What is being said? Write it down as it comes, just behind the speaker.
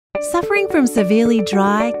Suffering from severely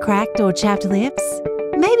dry, cracked or chapped lips?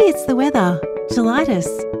 Maybe it's the weather, cheilitis,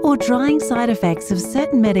 or drying side effects of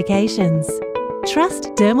certain medications.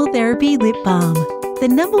 Trust Dermal Therapy Lip Balm, the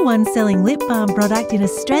 #1 selling lip balm product in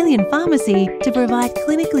Australian pharmacy to provide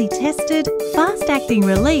clinically tested, fast-acting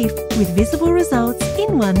relief with visible results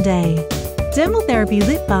in one day. Dermal Therapy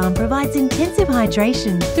Lip Balm provides intensive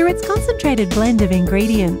hydration through its concentrated blend of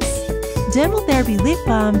ingredients. Dermal Therapy Lip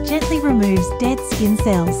Balm gently removes dead skin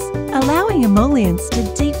cells, allowing emollients to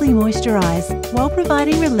deeply moisturize while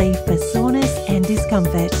providing relief for soreness and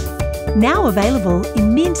discomfort. Now available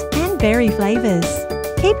in mint and berry flavors.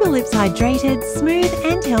 Keep your lips hydrated, smooth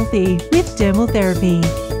and healthy with Dermal Therapy.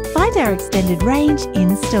 Find our extended range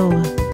in store.